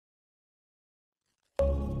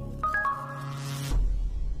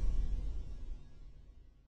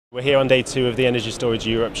We're here on day 2 of the Energy Storage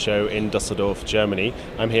Europe show in Düsseldorf, Germany.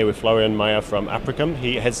 I'm here with Florian Mayr from Apricum.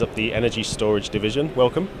 He heads up the energy storage division.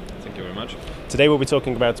 Welcome. Thank you very much. Today we'll be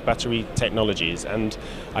talking about battery technologies, and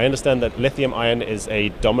I understand that lithium-ion is a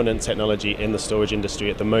dominant technology in the storage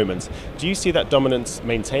industry at the moment. Do you see that dominance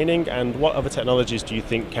maintaining, and what other technologies do you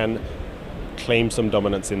think can claim some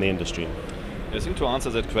dominance in the industry? I think to answer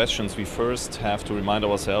that question, we first have to remind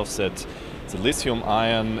ourselves that the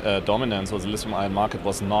lithium-ion dominance, or the lithium-ion market,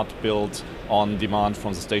 was not built on demand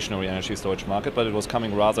from the stationary energy storage market, but it was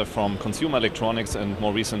coming rather from consumer electronics and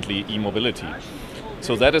more recently e-mobility.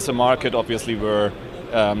 So that is a market obviously where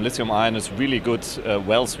lithium-ion is really good,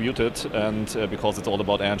 well suited, and because it's all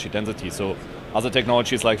about energy density. So other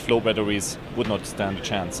technologies like flow batteries would not stand a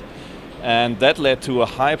chance. And that led to a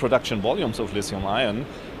high production volumes of lithium-ion,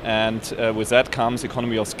 and with that comes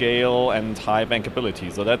economy of scale and high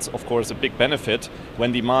bankability. So that's of course a big benefit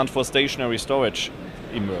when demand for stationary storage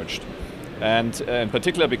emerged. And in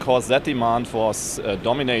particular because that demand was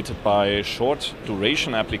dominated by short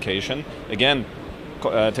duration application. Again,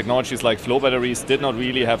 technologies like flow batteries did not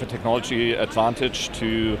really have a technology advantage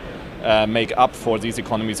to make up for these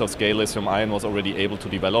economies of scale lithium-ion was already able to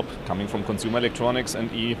develop, coming from consumer electronics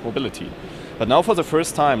and e-mobility. But now for the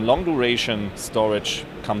first time, long-duration storage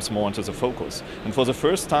comes more into the focus. And for the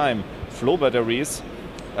first time, flow batteries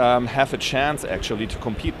have a chance actually to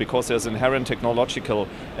compete because there's inherent technological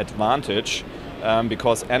advantage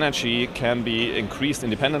because energy can be increased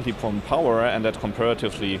independently from power and at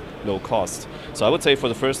comparatively low cost. So I would say for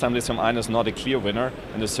the first time, lithium-ion is not a clear winner,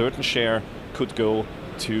 and a certain share could go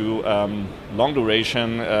to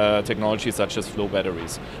long-duration technologies such as flow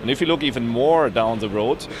batteries. And if you look even more down the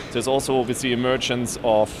road, there's also with the emergence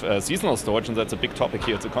of seasonal storage, and that's a big topic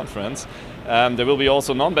here at the conference. There will be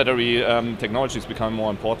also non-battery technologies becoming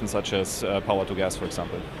more important, such as power to gas, for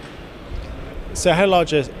example. So how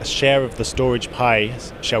large a share of the storage pie,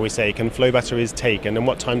 shall we say, can flow batteries take, and in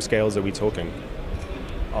what timescales are we talking?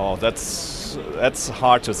 Oh, that's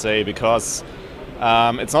hard to say because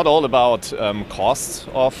it's not all about costs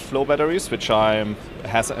of flow batteries, which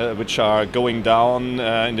are going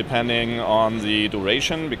down depending on the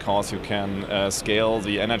duration, because you can scale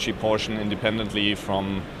the energy portion independently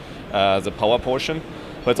from the power portion.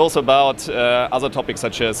 But it's also about other topics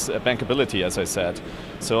such as bankability, as I said.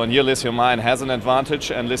 So in here lithium-ion has an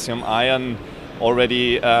advantage, and lithium-ion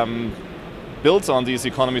already builds on these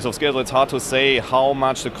economies of scale. It's hard to say how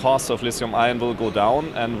much the cost of lithium-ion will go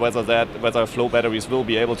down and whether flow batteries will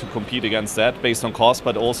be able to compete against that based on cost,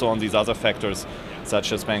 but also on these other factors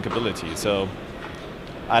such as bankability. So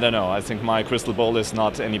I don't know. I think my crystal ball is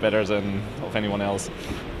not any better than of anyone else.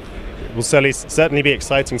 It will certainly be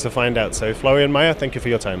exciting to find out. So Florian Mayr, thank you for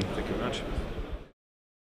your time. Thank you very much.